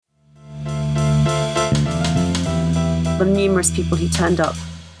the numerous people who turned up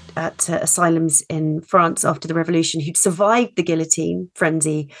at asylums in France after the revolution who'd survived the guillotine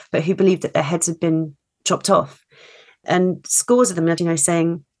frenzy, but who believed that their heads had been chopped off. And scores of them,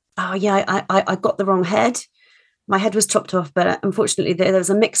 saying, oh, yeah, I got the wrong head. My head was chopped off, but unfortunately there was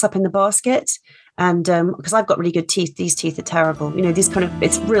a mix-up in the basket. And because I've got really good teeth, these teeth are terrible.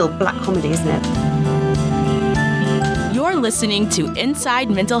 It's real black comedy, isn't it? You're listening to Inside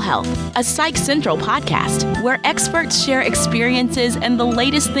Mental Health, a Psych Central podcast where experts share experiences and the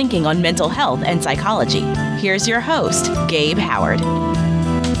latest thinking on mental health and psychology. Here's your host, Gabe Howard.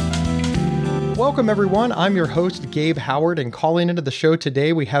 Welcome, everyone. I'm your host, Gabe Howard, and calling into the show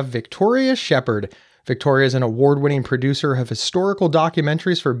today, we have Victoria Shepherd. Victoria is an award-winning producer of historical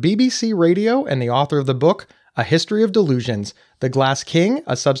documentaries for BBC Radio and the author of the book, A History of Delusions, The Glass King,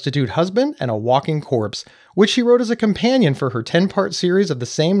 A Substitute Husband, and a Walking Corpse, which she wrote as a companion for her 10-part series of the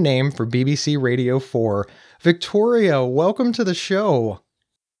same name for BBC Radio 4. Victoria, welcome to the show.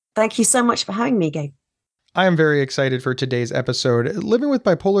 Thank you so much for having me, Gabe. I am very excited for today's episode. Living with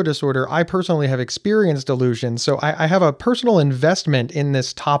bipolar disorder, I personally have experienced delusions, so I have a personal investment in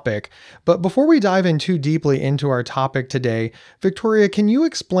this topic. But before we dive in too deeply into our topic today, Victoria, can you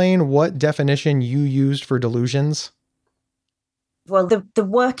explain what definition you used for delusions? Well, the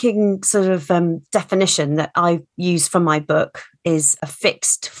working sort of definition that I use for my book is a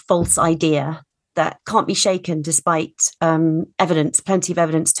fixed false idea that can't be shaken despite plenty of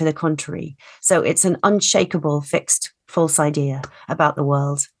evidence to the contrary. So it's an unshakable, fixed, false idea about the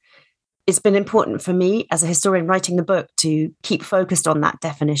world. It's been important for me as a historian writing the book to keep focused on that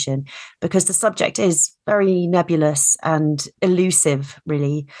definition because the subject is very nebulous and elusive,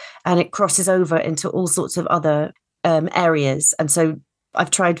 really, and it crosses over into all sorts of other areas. And so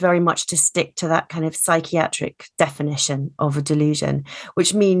I've tried very much to stick to that kind of psychiatric definition of a delusion,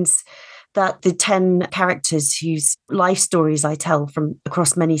 which means that the 10 characters whose life stories I tell from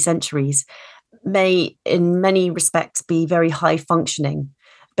across many centuries may, in many respects, be very high functioning,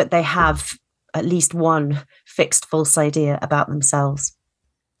 but they have at least one fixed false idea about themselves.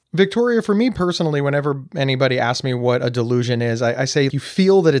 Victoria, for me personally, whenever anybody asks me what a delusion is, I say you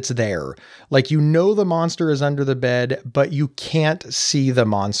feel that it's there. Like you know the monster is under the bed, but you can't see the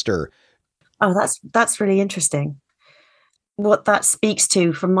monster. Oh, that's really interesting. What that speaks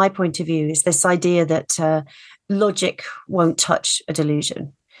to, from my point of view, is this idea that logic won't touch a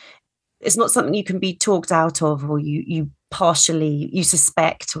delusion. It's not something you can be talked out of or you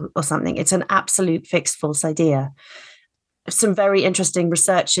suspect or something. It's an absolute fixed false idea. Some very interesting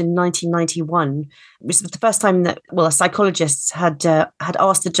research in 1991, which was the first time that, psychologists had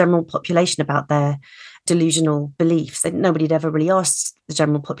asked the general population about their delusional beliefs. Nobody had ever really asked the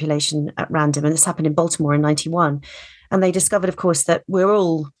general population at random, and this happened in Baltimore in 91. And they discovered, of course, that we're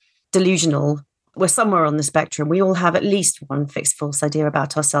all delusional. We're somewhere on the spectrum. We all have at least one fixed false idea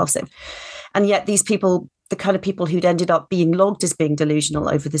about ourselves. And yet these people, the kind of people who'd ended up being logged as being delusional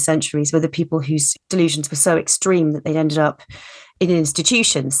over the centuries, were the people whose delusions were so extreme that they'd ended up in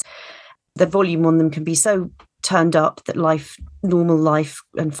institutions. The volume on them can be so turned up that normal life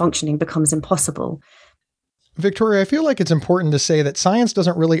and functioning becomes impossible. Victoria, I feel like it's important to say that science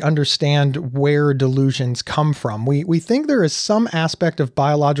doesn't really understand where delusions come from. We think there is some aspect of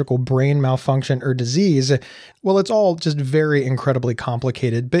biological brain malfunction or disease. Well, it's all just very incredibly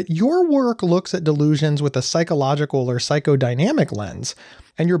complicated, but your work looks at delusions with a psychological or psychodynamic lens.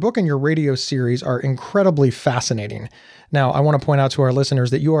 And your book and your radio series are incredibly fascinating. Now, I want to point out to our listeners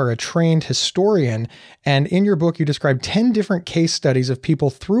that you are a trained historian, and in your book, you describe 10 different case studies of people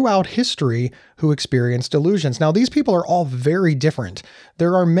throughout history who experienced delusions. Now, these people are all very different.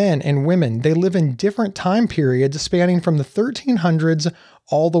 There are men and women. They live in different time periods spanning from the 1300s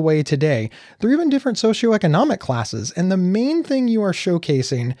all the way today. They're even different socioeconomic classes, and the main thing you are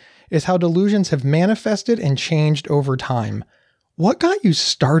showcasing is how delusions have manifested and changed over time. What got you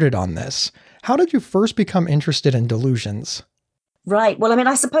started on this? How did you first become interested in delusions? Right. Well,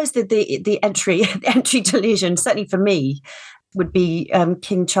 I suppose that the entry delusion, certainly for me, would be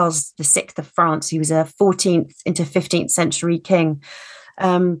King Charles VI of France. He was a 14th into 15th century king.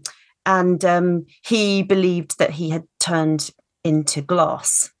 And he believed that he had turned into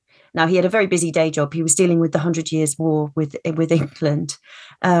glass. Now, he had a very busy day job. He was dealing with the 100 Years' War with England.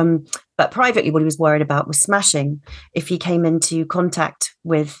 But privately, what he was worried about was smashing if he came into contact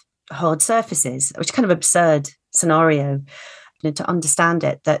with hard surfaces, which is kind of absurd scenario. To understand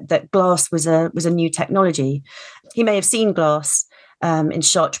it, that glass was a new technology. He may have seen glass in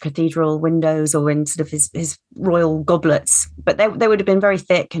Chartres Cathedral windows or in sort of his royal goblets, but they would have been very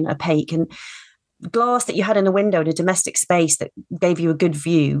thick and opaque. And glass that you had in a window in a domestic space that gave you a good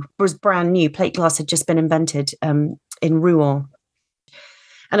view was brand new. Plate glass had just been invented in Rouen.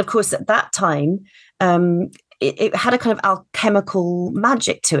 And of course, at that time, it had a kind of alchemical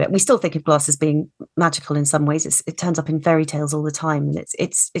magic to it. We still think of glass as being magical in some ways. It turns up in fairy tales all the time, and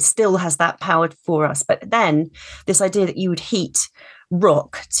it still has that power for us. But then this idea that you would heat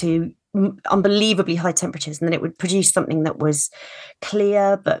rock to unbelievably high temperatures, and then it would produce something that was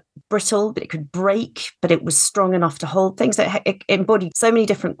clear but brittle, but it could break, but it was strong enough to hold things. It embodied so many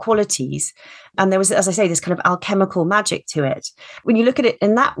different qualities, and there was, as I say, this kind of alchemical magic to it. When you look at it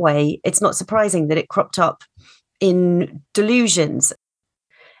in that way, it's not surprising that it cropped up in Delusions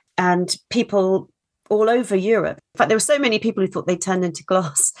and people all over Europe. In fact, there were so many people who thought they turned into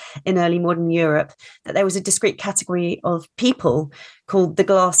glass in early modern Europe that there was a discrete category of people called the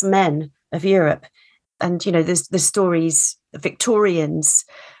glass men of Europe. And, there's the stories of Victorians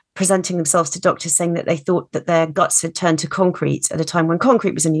presenting themselves to doctors saying that they thought that their guts had turned to concrete at a time when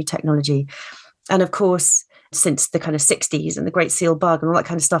concrete was a new technology. And of course, since the kind of 60s and the Great Seal Bug and all that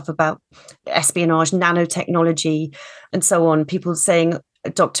kind of stuff about espionage, nanotechnology, and so on, people saying,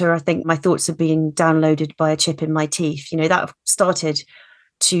 "Doctor, I think my thoughts are being downloaded by a chip in my teeth." That started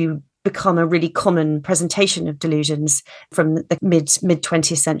to become a really common presentation of delusions from the mid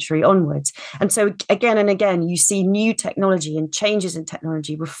 20th century onwards. And so again and again, you see new technology and changes in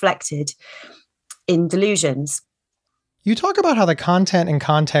technology reflected in delusions. You talk about how the content and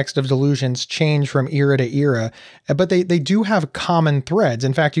context of delusions change from era to era, but they do have common threads.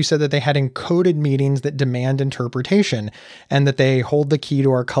 In fact, you said that they had encoded meanings that demand interpretation and that they hold the key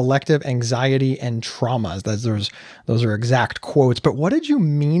to our collective anxiety and traumas. Those are exact quotes. But what did you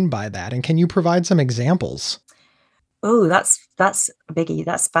mean by that? And can you provide some examples? Oh, that's a biggie.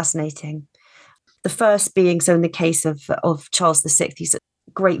 That's fascinating. The first being, so in the case of Charles VI, he's a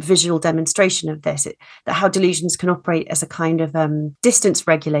great visual demonstration of this, that how delusions can operate as a kind of distance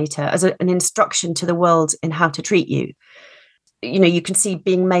regulator, as an instruction to the world in how to treat you. You can see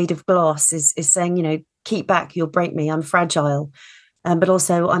being made of glass is saying, keep back, you'll break me, I'm fragile. But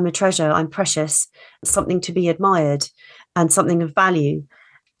also I'm a treasure, I'm precious, something to be admired and something of value.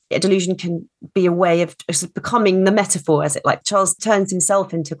 A delusion can be a way of becoming the metaphor, as it like Charles turns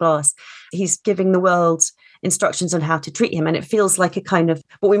himself into glass. He's giving the world instructions on how to treat him. And it feels like a kind of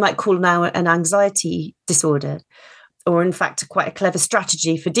what we might call now an anxiety disorder, or in fact, quite a clever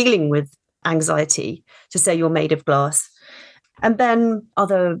strategy for dealing with anxiety to say you're made of glass. And then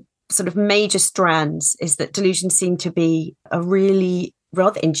other sort of major strands is that delusions seem to be a really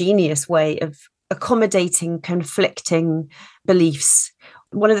rather ingenious way of accommodating conflicting beliefs.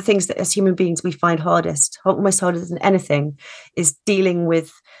 One of the things that as human beings we find hardest, almost harder than anything, is dealing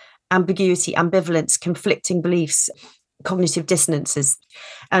with ambiguity, ambivalence, conflicting beliefs, cognitive dissonances.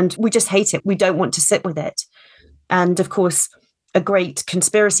 And we just hate it. We don't want to sit with it. And of course, a great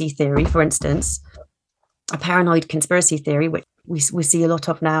conspiracy theory, for instance, a paranoid conspiracy theory, which we see a lot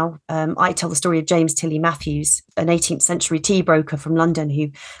of now. I tell the story of James Tilly Matthews, an 18th century tea broker from London who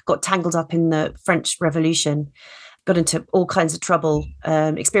got tangled up in the French Revolution, got into all kinds of trouble,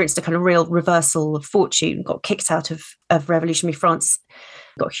 experienced a kind of real reversal of fortune, got kicked out of revolutionary France,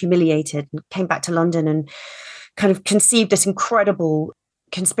 got humiliated, and came back to London and kind of conceived this incredible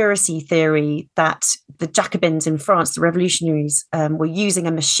conspiracy theory that the Jacobins in France, the revolutionaries, were using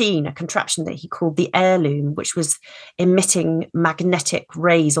a machine, a contraption that he called the heirloom, which was emitting magnetic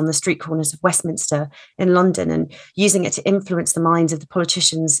rays on the street corners of Westminster in London and using it to influence the minds of the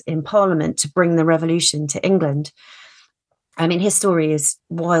politicians in Parliament to bring the revolution to England. I mean, his story is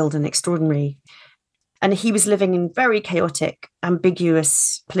wild and extraordinary. And he was living in very chaotic,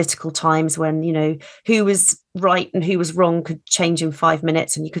 ambiguous political times when, who was right and who was wrong could change in 5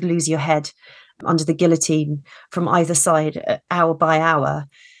 minutes and you could lose your head under the guillotine from either side, hour by hour.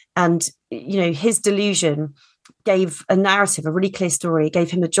 And, his delusion gave a narrative, a really clear story,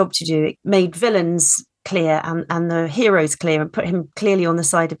 gave him a job to do. It made villains clear and the heroes clear and put him clearly on the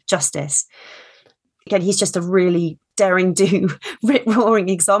side of justice. Again, he's just a really daring-do, rip-roaring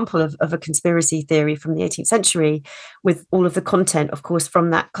example of a conspiracy theory from the 18th century with all of the content, of course,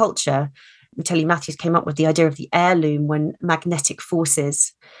 from that culture. Tilly Matthews came up with the idea of the heirloom when magnetic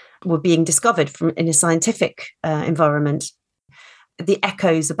forces were being discovered in a scientific environment. The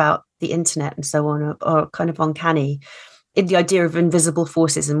echoes about the internet and so on are kind of uncanny in the idea of invisible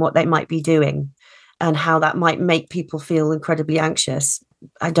forces and what they might be doing and how that might make people feel incredibly anxious.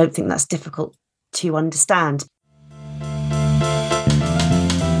 I don't think that's difficult to understand.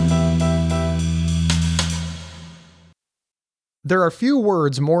 There are few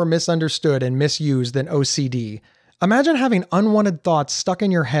words more misunderstood and misused than OCD. Imagine having unwanted thoughts stuck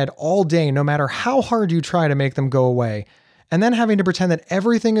in your head all day, no matter how hard you try to make them go away, and then having to pretend that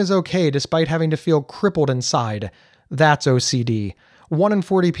everything is okay despite having to feel crippled inside. That's OCD. 1 in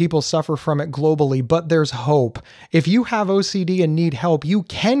 40 people suffer from it globally, but there's hope. If you have OCD and need help, you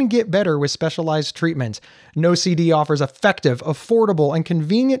can get better with specialized treatment. NoCD offers effective, affordable, and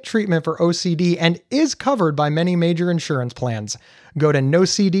convenient treatment for OCD and is covered by many major insurance plans. Go to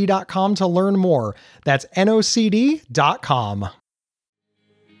nocd.com to learn more. That's nocd.com.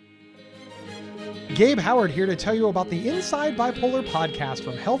 Gabe Howard here to tell you about the Inside Bipolar podcast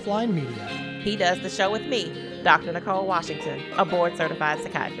from Healthline Media. He does the show with me, Dr. Nicole Washington, a board-certified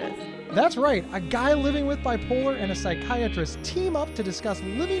psychiatrist. That's right, a guy living with bipolar and a psychiatrist team up to discuss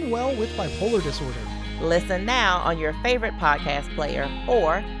living well with bipolar disorder. Listen now on your favorite podcast player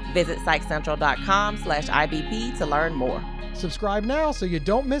or visit psychcentral.com/IBP to learn more. Subscribe now so you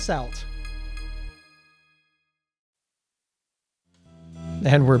don't miss out.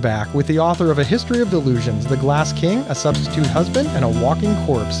 And we're back with the author of A History of Delusions, The Glass King, A Substitute Husband, and a Walking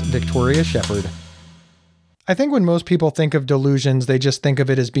Corpse, Victoria Shepherd. I think when most people think of delusions, they just think of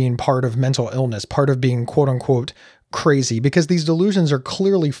it as being part of mental illness, part of being quote unquote crazy, because these delusions are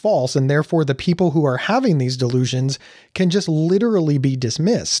clearly false, and therefore the people who are having these delusions can just literally be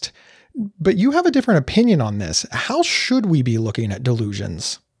dismissed. But you have a different opinion on this. How should we be looking at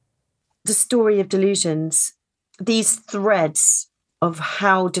delusions? The story of delusions, these threads of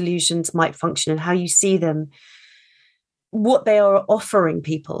how delusions might function and how you see them, what they are offering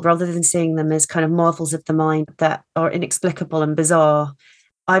people, rather than seeing them as kind of marvels of the mind that are inexplicable and bizarre.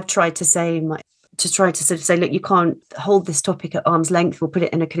 I've tried to say, sort of say, look, you can't hold this topic at arm's length or put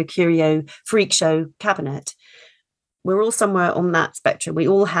it in a kind of curio freak show cabinet. We're all somewhere on that spectrum. We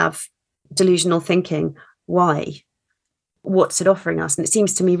all have delusional thinking. Why? What's it offering us? And it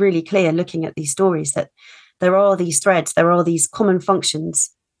seems to me really clear looking at these stories that there are these threads, there are these common functions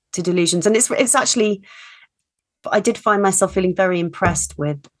to delusions. And it's actually, I did find myself feeling very impressed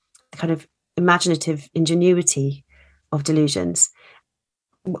with the kind of imaginative ingenuity of delusions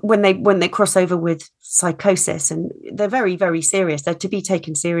when they cross over with psychosis. And they're very, very serious. They're to be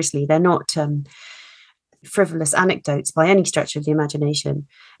taken seriously. They're not frivolous anecdotes by any stretch of the imagination.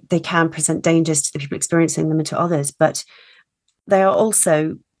 They can present dangers to the people experiencing them and to others, but they are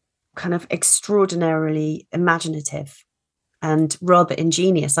also kind of extraordinarily imaginative and rather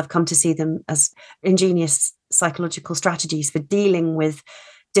ingenious. I've come to see them as ingenious psychological strategies for dealing with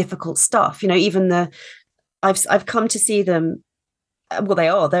difficult stuff. You know, even I've come to see them,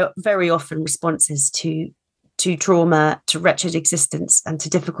 well, they're very often responses to trauma, to wretched existence, and to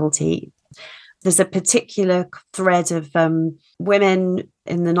difficulty. There's a particular thread of women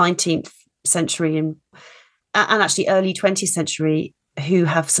in the 19th century and actually early 20th century who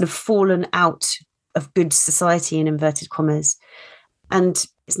have sort of fallen out of good society, in inverted commas. And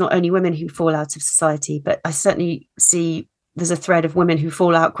it's not only women who fall out of society, but I certainly see there's a thread of women who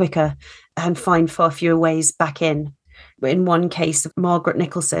fall out quicker and find far fewer ways back in. In one case of Margaret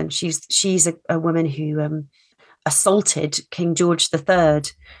Nicholson, she's a woman who assaulted King George III,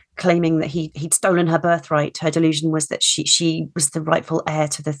 claiming that he'd stolen her birthright. Her delusion was that she was the rightful heir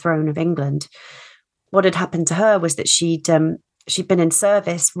to the throne of England. What had happened to her was that she'd been in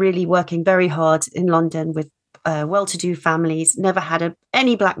service, really working very hard in London with well-to-do families, never had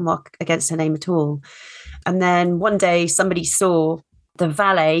any black mark against her name at all. And then one day somebody saw the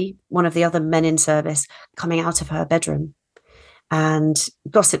valet, one of the other men in service, coming out of her bedroom, and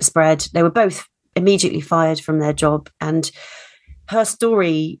gossip spread. They were both immediately fired from their job. And her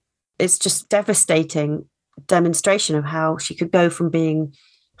story is just devastating demonstration of how she could go from being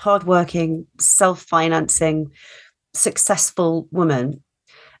hardworking, self-financing, successful woman,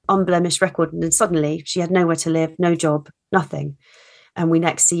 unblemished record, and then suddenly she had nowhere to live, no job, nothing. And we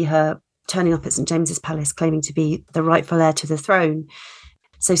next see her turning up at St. James's Palace claiming to be the rightful heir to the throne.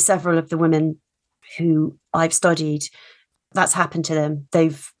 So several of the women who I've studied, that's happened to them.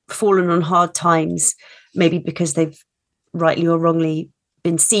 They've fallen on hard times, maybe because they've rightly or wrongly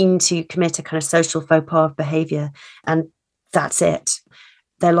been seen to commit a kind of social faux pas of behavior, and that's it.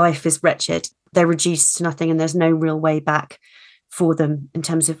 Their life is wretched. They're reduced to nothing, and there's no real way back for them in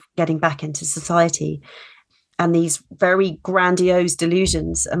terms of getting back into society. And these very grandiose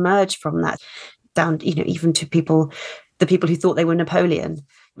delusions emerge from that, down, even to the people who thought they were Napoleon.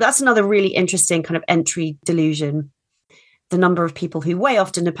 That's another really interesting kind of entry delusion. The number of people who, way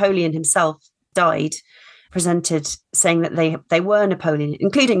after Napoleon himself died, presented saying that they were Napoleon,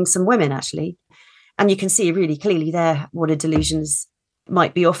 including some women, actually. And you can see really clearly there what a delusions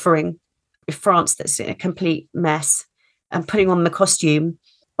might be offering. France that's in a complete mess, and putting on the costume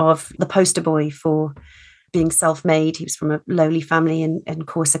of the poster boy for being self-made. He was from a lowly family in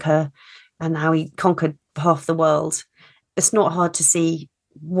Corsica, and how he conquered half the world. It's not hard to see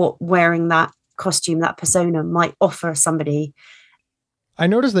what wearing that costume, that persona might offer somebody. I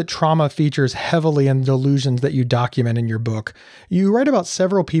noticed that trauma features heavily in delusions that you document in your book. You write about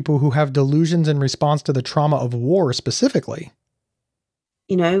several people who have delusions in response to the trauma of war specifically.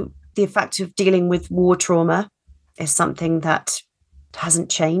 You know, the effect of dealing with war trauma is something that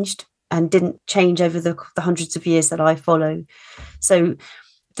hasn't changed and didn't change over the hundreds of years that I follow. So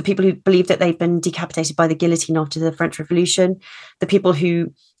the people who believe that they've been decapitated by the guillotine after the French Revolution, the people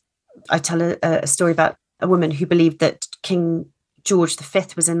who, I tell a story about a woman who believed that King George V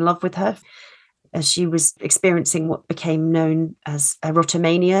was in love with her as she was experiencing what became known as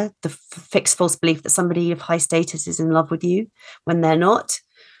erotomania, the fixed false belief that somebody of high status is in love with you when they're not.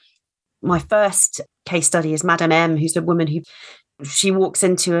 My first case study is Madame M, who's a woman who she walks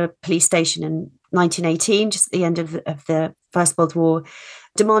into a police station in 1918, just at the end of the First World War,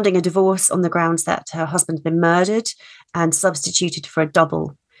 demanding a divorce on the grounds that her husband's been murdered and substituted for a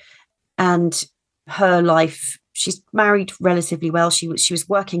double. And her life, she's married relatively well. She was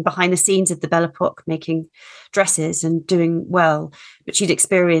working behind the scenes of the Belle Epoque, making dresses and doing well, but she'd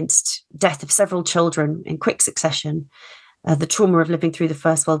experienced death of several children in quick succession, the trauma of living through the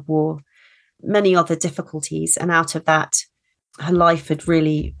First World War, many other difficulties. And out of that, her life had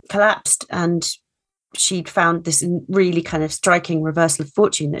really collapsed, and she'd found this really kind of striking reversal of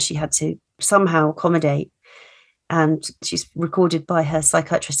fortune that she had to somehow accommodate. And she's recorded by her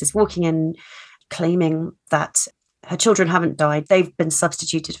psychiatrist as walking in, claiming that her children haven't died. They've been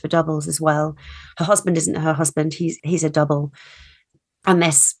substituted for doubles as well. Her husband isn't her husband. He's a double. And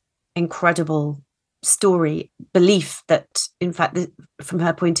this incredible story, belief that, in fact, from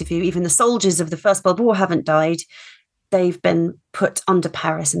her point of view, even the soldiers of the First World War haven't died. They've been put under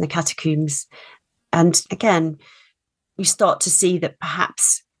Paris in the catacombs. And again, you start to see that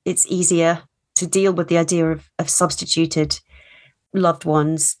perhaps it's easier to deal with the idea of substituted loved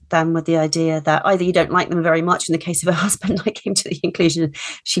ones than with the idea that either you don't like them very much. In the case of her husband, I came to the conclusion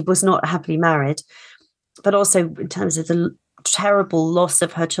she was not happily married, but also in terms of the terrible loss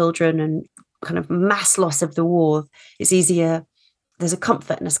of her children and kind of mass loss of the war, it's easier. There's a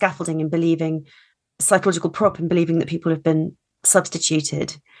comfort and a scaffolding in believing, a psychological prop in believing that people have been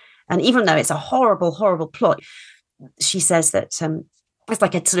substituted. And even though it's a horrible, horrible plot, she says that it's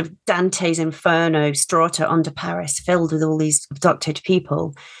like a sort of Dante's Inferno strata under Paris, filled with all these abducted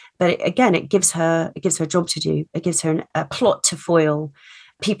people. But it gives her a job to do. It gives her a plot to foil,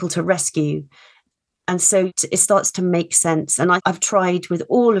 people to rescue. And so it starts to make sense. And I've tried with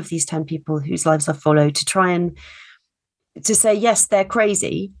all of these 10 people whose lives I've followed to try and to say, yes, they're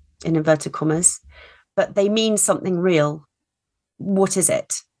crazy, in inverted commas, but they mean something real. What is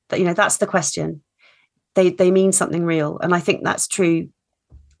it? That's the question. They mean something real. And I think that's true,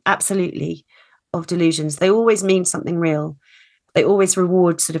 absolutely, of delusions. They always mean something real. They always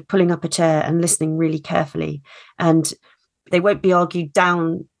reward sort of pulling up a chair and listening really carefully. And they won't be argued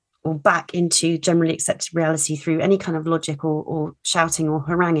down or back into generally accepted reality through any kind of logic or shouting or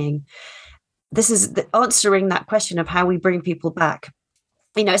haranguing. This is answering that question of how we bring people back.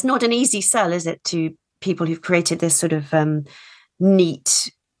 It's not an easy sell, is it, to people who've created this sort of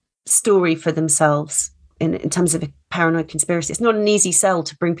neat story for themselves in terms of a paranoid conspiracy. It's not an easy sell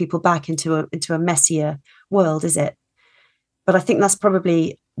to bring people back into a messier world, is it? But I think that's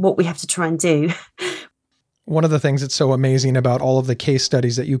probably what we have to try and do. One of the things that's so amazing about all of the case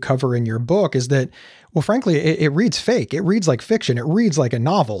studies that you cover in your book is that, well, frankly, it reads fake. It reads like fiction. It reads like a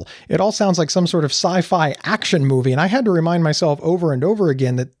novel. It all sounds like some sort of sci-fi action movie. And I had to remind myself over and over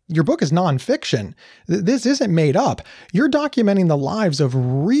again that your book is nonfiction. This isn't made up. You're documenting the lives of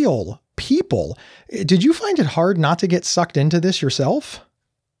real people. Did you find it hard not to get sucked into this yourself?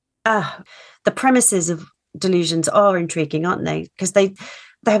 The premises of Delusions are intriguing, aren't they? Because they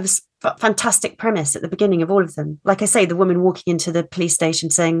have this fantastic premise at the beginning of all of them. Like I say, the woman walking into the police station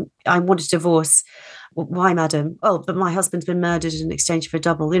saying, I want a divorce. Why, madam? Oh, but my husband's been murdered in exchange for a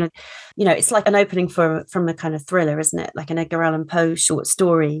double. It's like an opening from a kind of thriller, isn't it? Like an Edgar Allan Poe short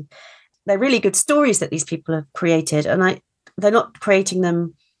story. They're really good stories that these people have created. And they're not creating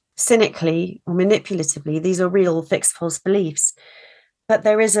them cynically or manipulatively. These are real fixed false beliefs. But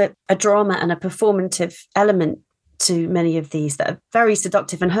there is a drama and a performative element to many of these that are very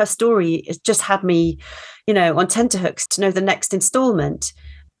seductive. And her story has just had me, on tenterhooks to know the next installment.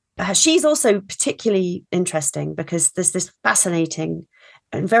 She's also particularly interesting because there's this fascinating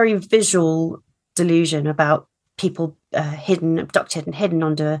and very visual delusion about people abducted and hidden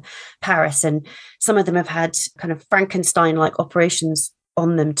under Paris. And some of them have had kind of Frankenstein-like operations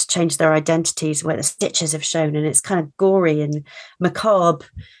on them to change their identities, where the stitches have shown, and it's kind of gory and macabre.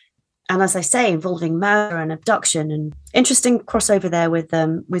 And as I say, involving murder and abduction, and interesting crossover there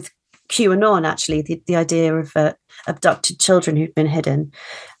with QAnon, actually, the idea of abducted children who've been hidden,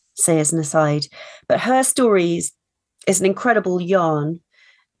 say as an aside. But her story is an incredible yarn,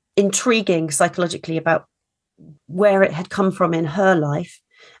 intriguing psychologically about where it had come from in her life.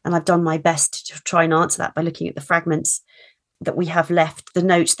 And I've done my best to try and answer that by looking at the fragments that we have left, the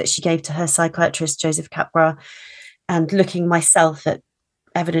notes that she gave to her psychiatrist, Joseph Capra, and looking myself at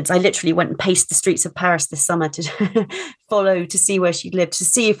evidence. I literally went and paced the streets of Paris this summer to follow, to see where she lived, to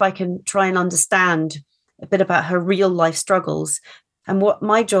see if I can try and understand a bit about her real life struggles. And what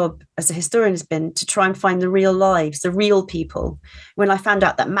my job as a historian has been to try and find the real lives, the real people. When I found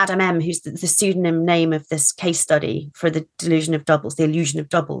out that Madame M, who's the pseudonym name of this case study for the delusion of doubles, the illusion of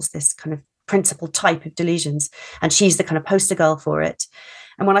doubles, this kind of principal type of delusions, and she's the kind of poster girl for it.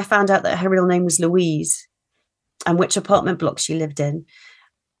 And when I found out that her real name was Louise and which apartment block she lived in,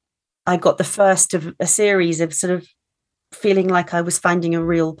 I got the first of a series of sort of feeling like I was finding a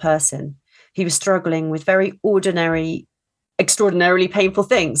real person who was struggling with very ordinary, extraordinarily painful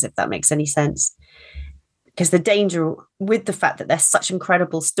things, if that makes any sense. Because the danger with the fact that they're such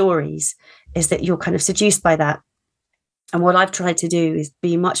incredible stories is that you're kind of seduced by that. And what I've tried to do is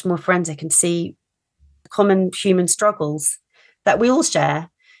be much more forensic and see common human struggles that we all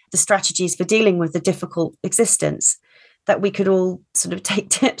share, the strategies for dealing with the difficult existence that we could all sort of take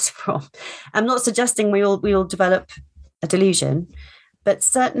tips from. I'm not suggesting we all develop a delusion, but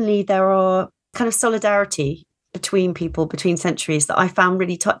certainly there are kind of solidarity between people, between centuries, that I found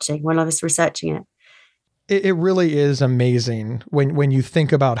really touching when I was researching it. It really is amazing when you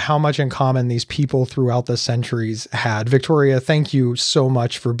think about how much in common these people throughout the centuries had. Victoria, thank you so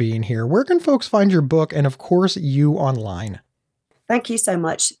much for being here. Where can folks find your book and, of course, you online? Thank you so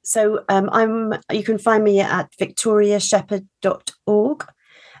much. So you can find me at victoriashepherd.org,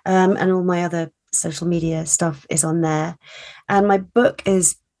 and all my other social media stuff is on there. And my book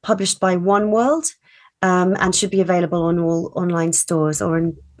is published by One World, and should be available on all online stores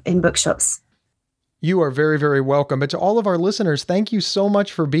or in bookshops. You are very, very welcome. But to all of our listeners, thank you so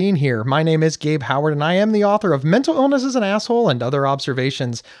much for being here. My name is Gabe Howard, and I am the author of Mental Illness is an Asshole and Other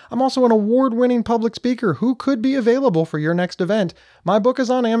Observations. I'm also an award-winning public speaker who could be available for your next event. My book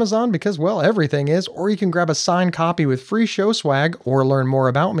is on Amazon because, well, everything is, or you can grab a signed copy with free show swag or learn more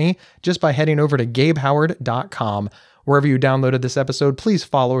about me just by heading over to gabehoward.com. Wherever you downloaded this episode, please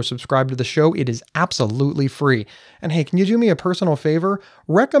follow or subscribe to the show. It is absolutely free. And hey, can you do me a personal favor?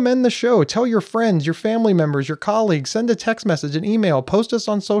 Recommend the show. Tell your friends, your family members, your colleagues. Send a text message, an email. Post us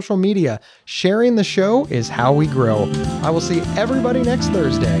on social media. Sharing the show is how we grow. I will see everybody next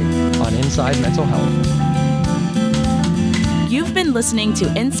Thursday on Inside Mental Health. You've been listening to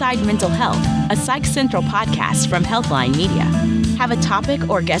Inside Mental Health, a Psych Central podcast from Healthline Media. Have a topic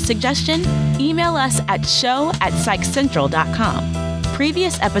or guest suggestion? Email us at show@psychcentral.com.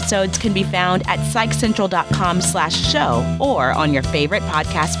 Previous episodes can be found at psychcentral.com/show or on your favorite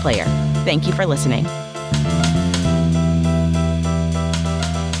podcast player. Thank you for listening.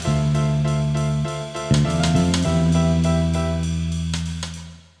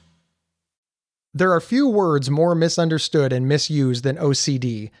 There are few words more misunderstood and misused than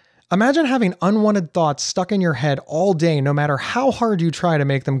OCD. Imagine having unwanted thoughts stuck in your head all day, no matter how hard you try to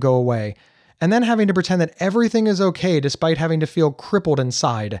make them go away, and then having to pretend that everything is okay despite having to feel crippled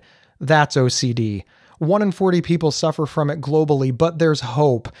inside. That's OCD. 1 in 40 people suffer from it globally, but there's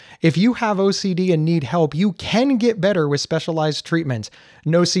hope. If you have OCD and need help, you can get better with specialized treatment.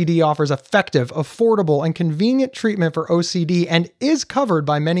 NoCD offers effective, affordable, and convenient treatment for OCD and is covered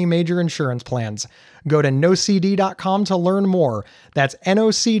by many major insurance plans. Go to nocd.com to learn more. That's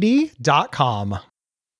nocd.com.